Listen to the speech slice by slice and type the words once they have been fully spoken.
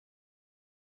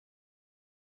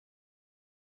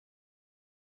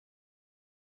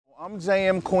I'm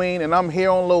JM Queen, and I'm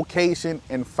here on location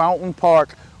in Fountain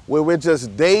Park, where we're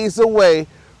just days away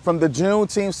from the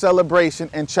Juneteenth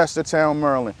celebration in Chestertown,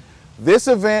 Maryland. This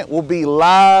event will be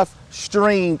live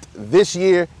streamed this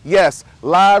year. Yes,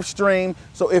 live stream.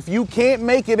 So if you can't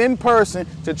make it in person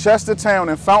to Chestertown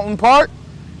and Fountain Park,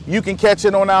 you can catch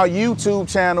it on our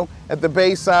YouTube channel at the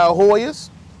Bayside HOYAS.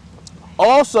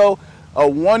 Also, a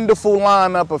wonderful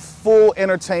lineup of full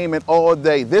entertainment all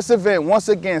day. This event, once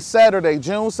again, Saturday,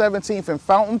 June 17th in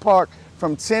Fountain Park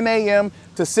from 10 a.m.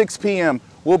 to 6 p.m.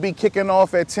 We'll be kicking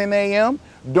off at 10 a.m.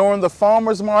 during the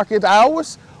farmers market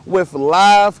hours with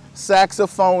live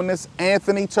saxophonist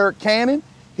Anthony Turk.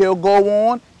 He'll go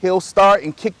on, he'll start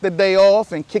and kick the day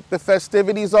off and kick the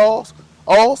festivities off.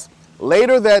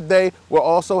 Later that day, we'll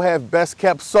also have Best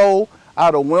Kept Soul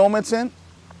out of Wilmington.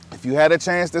 If you had a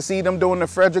chance to see them during the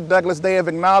Frederick Douglass Day of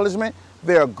Acknowledgement,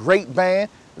 they're a great band.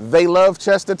 They love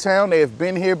Chestertown. They have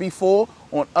been here before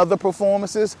on other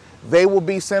performances. They will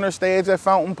be center stage at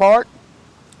Fountain Park.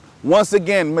 Once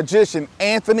again, magician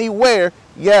Anthony Ware,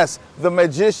 yes, the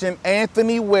magician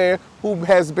Anthony Ware, who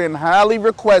has been highly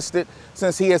requested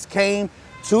since he has came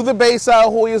to the Bayside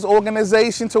HOYAS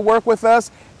organization to work with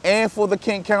us and for the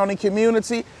Kent County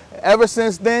community. Ever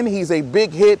since then, he's a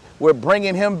big hit. We're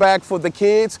bringing him back for the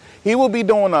kids. He will be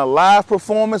doing a live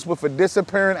performance with a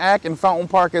disappearing act in Fountain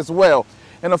Park as well.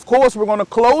 And of course, we're going to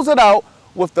close it out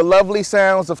with the lovely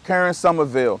sounds of Karen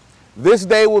Somerville. This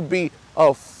day will be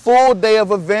a full day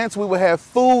of events. We will have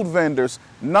food vendors,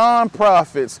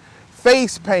 nonprofits,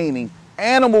 face painting,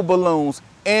 animal balloons,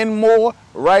 and more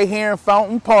right here in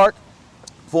Fountain Park.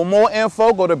 For more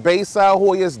info, go to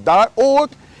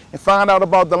BaysideHoyas.org and find out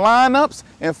about the lineups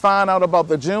and find out about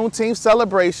the Juneteenth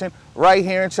celebration right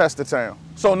here in Chestertown.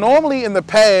 So normally in the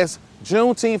past,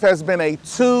 Juneteenth has been a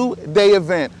two-day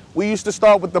event. We used to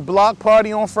start with the block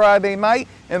party on Friday night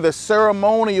and the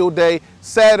ceremonial day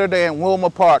Saturday in Wilmer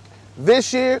Park.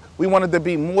 This year, we wanted to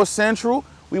be more central.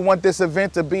 We want this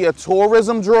event to be a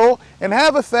tourism draw and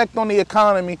have effect on the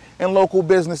economy and local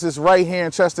businesses right here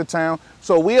in Chestertown.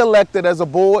 So we elected as a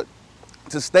board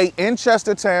to stay in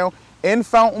Chestertown, in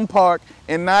Fountain Park,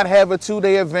 and not have a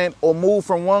two-day event or move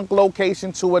from one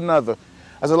location to another.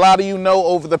 As a lot of you know,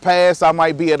 over the past, I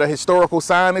might be at a historical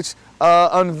signage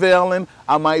unveiling.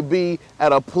 I might be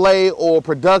at a play or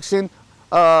production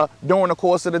during the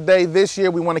course of the day. This year,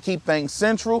 we want to keep things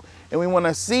central, and we want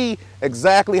to see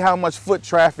exactly how much foot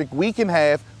traffic we can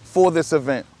have for this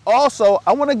event. Also,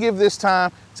 I want to give this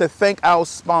time to thank our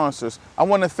sponsors. I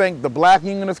want to thank the Black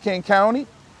Union of Kent County,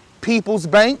 People's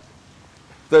Bank,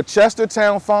 the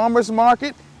Chestertown Farmers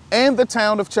Market, and the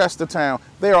town of Chestertown.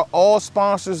 They are all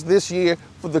sponsors this year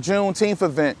for the Juneteenth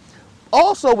event.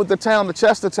 Also with the town of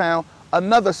Chestertown,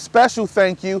 another special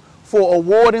thank you for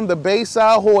awarding the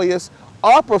Bayside HOYAS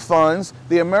ARPA funds,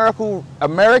 the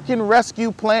American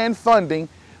Rescue Plan funding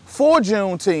for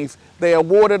Juneteenth. They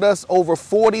awarded us over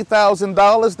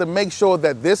 $40,000 to make sure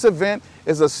that this event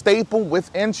is a staple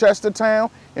within Chestertown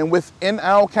and within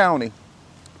our county.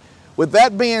 With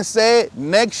that being said,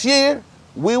 next year,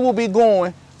 we will be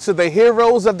going to the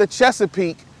Heroes of the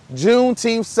Chesapeake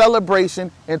Juneteenth celebration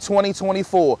in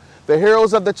 2024. The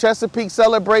Heroes of the Chesapeake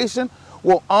celebration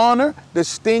will honor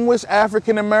distinguished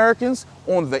African Americans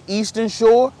on the Eastern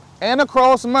Shore and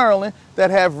across Maryland that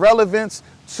have relevance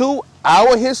to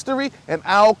our history and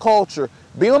our culture.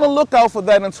 Be on the lookout for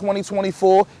that in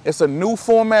 2024. It's a new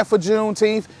format for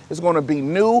Juneteenth. It's going to be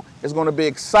new, it's going to be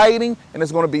exciting, and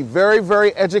it's going to be very,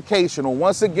 very educational.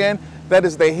 Once again, that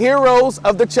is the Heroes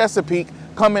of the Chesapeake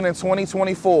coming in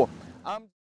 2024.